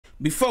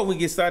Before we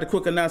get started,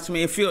 quick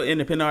announcement. If you're an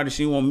independent artist,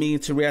 you want me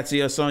to react to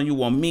your song, you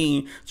want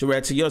me to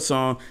react to your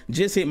song,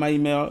 just hit my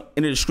email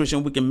in the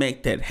description. We can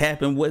make that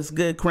happen. What's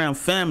good, Crown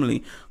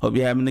family? Hope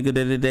you're having a good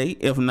day today.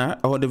 If not,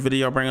 I hope the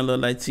video bring a little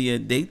light to your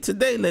day.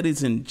 Today,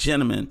 ladies and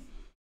gentlemen,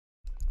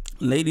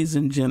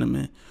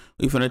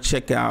 we're gonna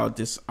check out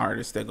this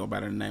artist that go by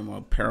the name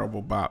of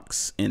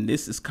Parablebox, and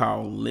this is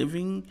called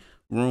Living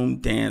Room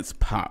Dance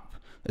Pop.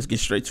 Let's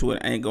get straight to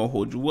it. I ain't gonna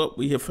hold you up.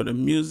 We here for the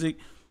music.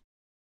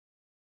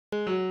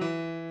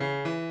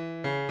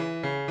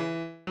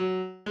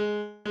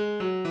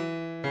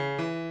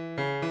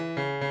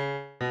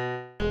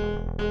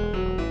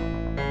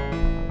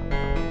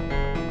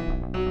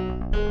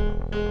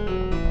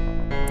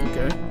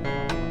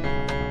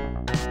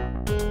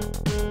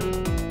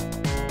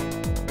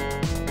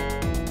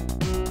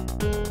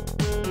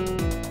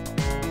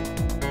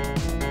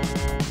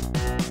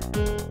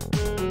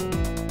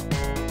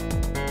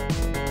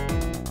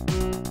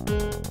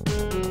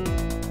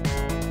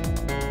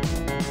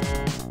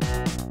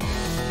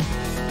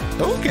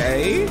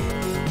 Okay.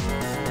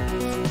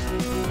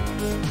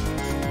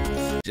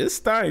 Just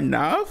starting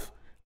off.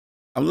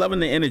 I'm loving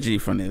the energy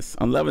from this.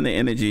 I'm loving the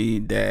energy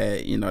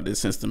that, you know,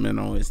 this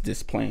instrumental is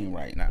displaying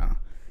right now.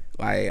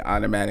 Like,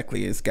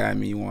 automatically it's got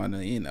me want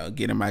to, you know,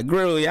 get in my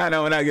groove. Y'all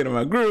know when I get in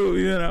my groove,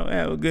 you know,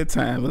 have a good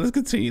time. But let's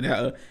continue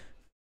now.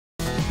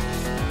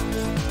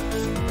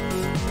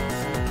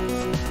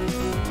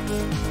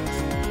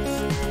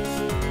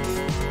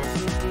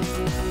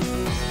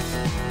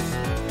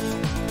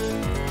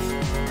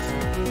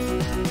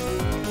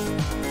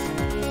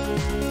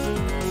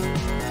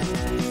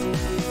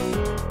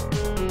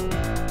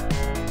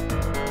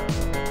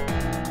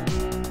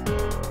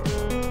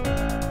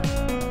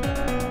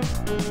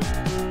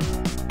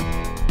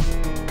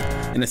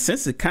 In a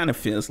sense, it kind of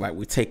feels like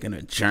we're taking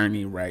a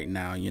journey right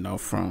now, you know,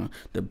 from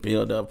the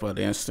build up of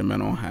the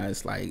instrumental.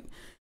 Has like,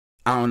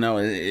 I don't know,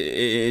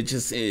 it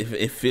just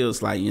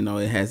feels like, you know,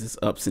 it has its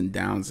ups and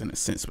downs in a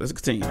sense. But let's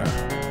continue.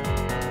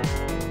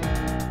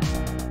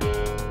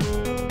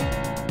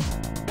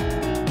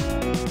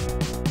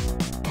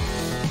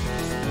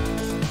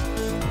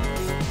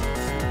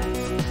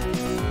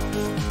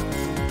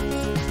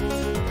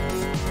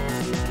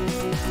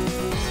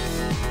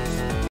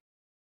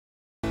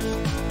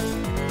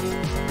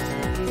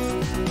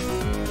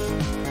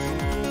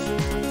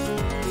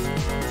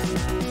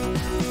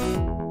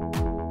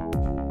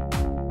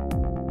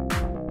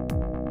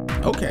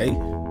 Okay.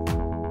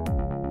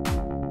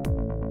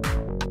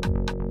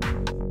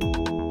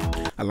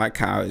 I like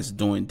how it's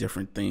doing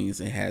different things.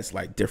 It has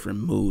like different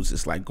moods.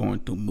 It's like going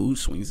through mood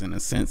swings in a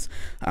sense.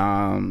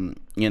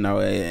 You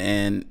know,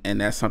 and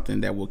that's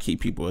something that will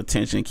keep people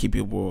attention, keep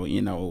people,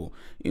 you know,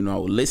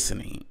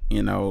 listening,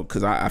 you know,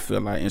 because I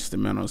feel like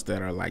instrumentals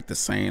that are like the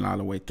same all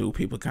the way through,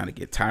 people kind of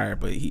get tired,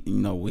 but he, you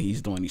know, what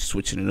he's doing, he's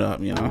switching it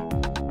up, you know.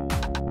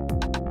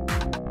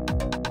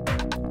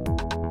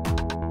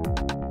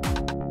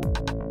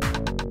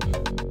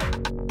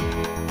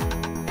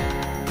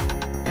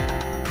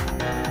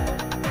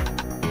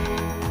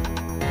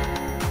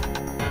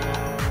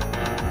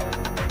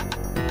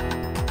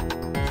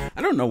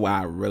 I don't know why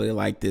I really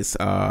like this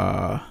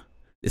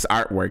this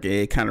artwork.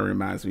 It kind of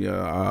reminds me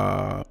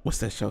of what's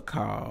that show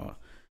called?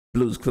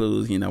 Blue's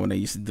Clues, you know, when they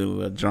used to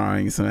do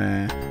drawings,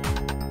 man.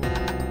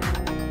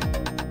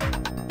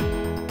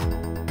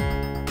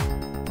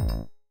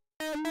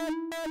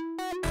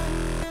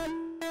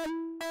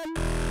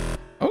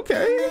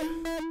 Okay.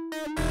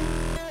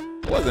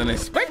 Wasn't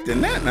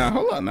expecting that now.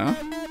 Hold on now.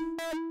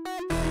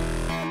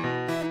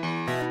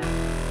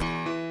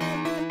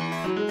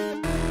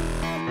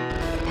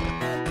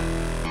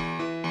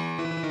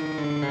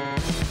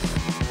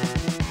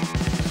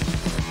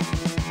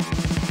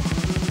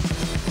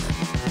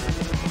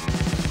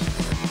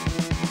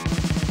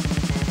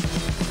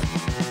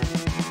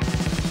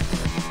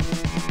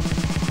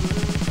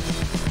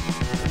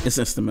 This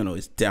instrumental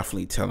is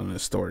definitely telling a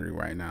story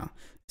right now.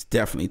 It's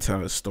definitely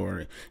telling a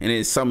story, and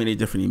it's so many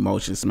different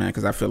emotions, man.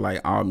 Because I feel like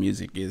all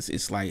music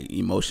it's like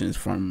emotions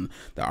from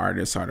the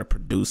artist or the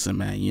producer,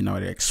 man. You know,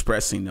 they're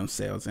expressing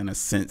themselves in a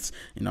sense.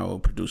 You know,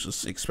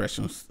 producers express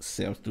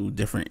themselves through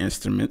different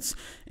instruments,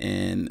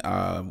 and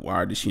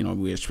artists, you know,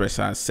 we express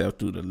ourselves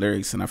through the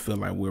lyrics. And I feel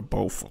like we're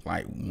both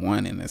like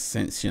one in a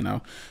sense, you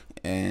know,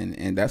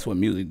 and that's what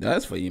music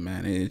does for you,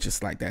 man. It's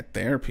just like that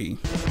therapy.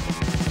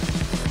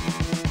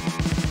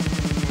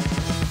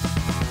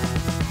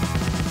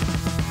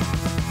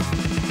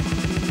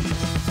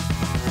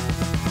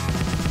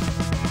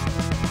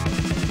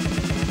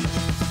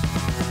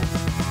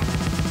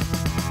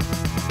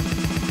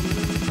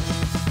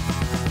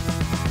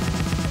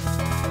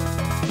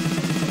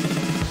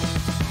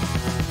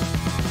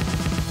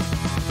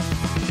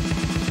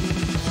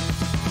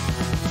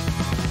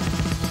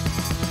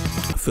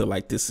 Feel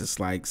like this is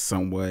like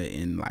somewhat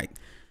in like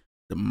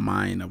the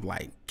mind of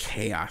like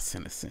chaos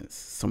in a sense.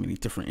 So many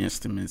different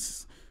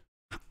instruments,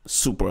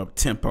 super up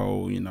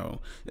tempo, you know,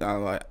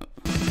 like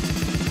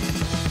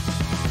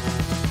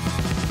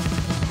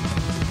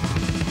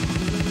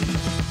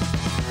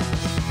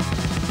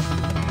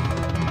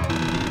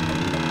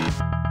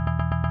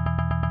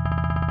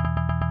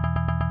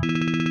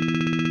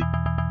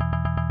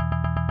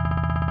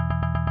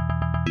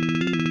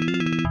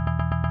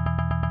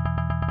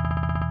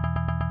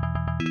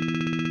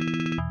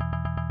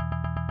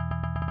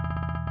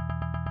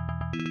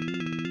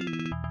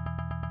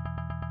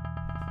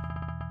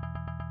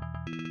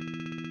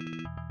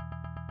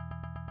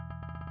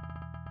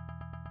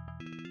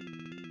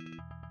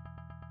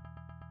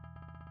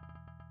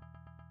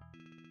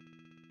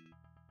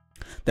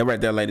That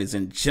right there, ladies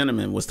and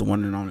gentlemen, was the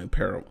one and only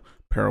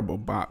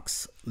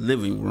Parablebox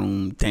living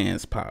room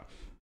dance pop.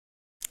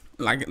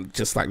 Like,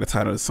 just like the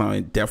title of the song,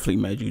 it definitely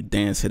made you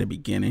dance at the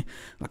beginning.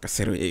 Like I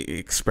said, it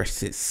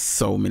expressed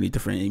so many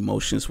different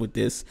emotions with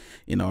this,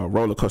 you know, a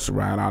roller coaster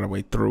ride all the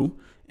way through.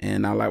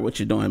 And I like what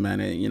you're doing, man.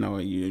 You know,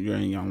 you're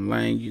in your own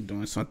lane. You're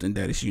doing something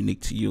that is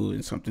unique to you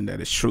and something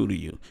that is true to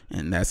you.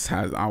 And that's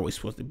how it's always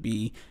supposed to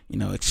be, you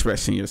know,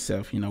 expressing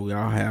yourself. You know, we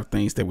all have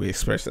things that we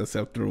express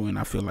ourselves through. And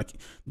I feel like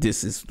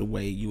this is the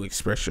way you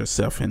express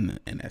yourself.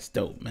 And that's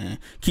dope, man.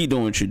 Keep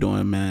doing what you're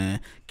doing, man.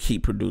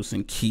 Keep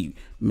producing. Keep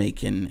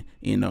making,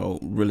 you know,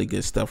 really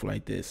good stuff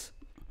like this.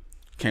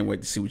 Can't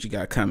wait to see what you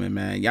got coming,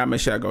 man. Y'all make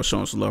sure I go show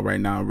them some love right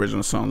now.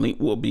 Original song link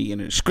will be in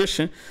the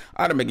description.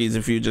 I'll make it easy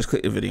for you. Just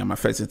click the video on my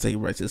face and take you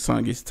right to the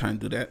song. Get time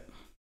to do that.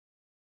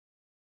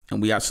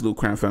 And we out. Salute,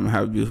 Crown Family.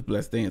 Have a beautiful,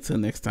 blessed day. Until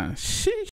next time. Sheesh.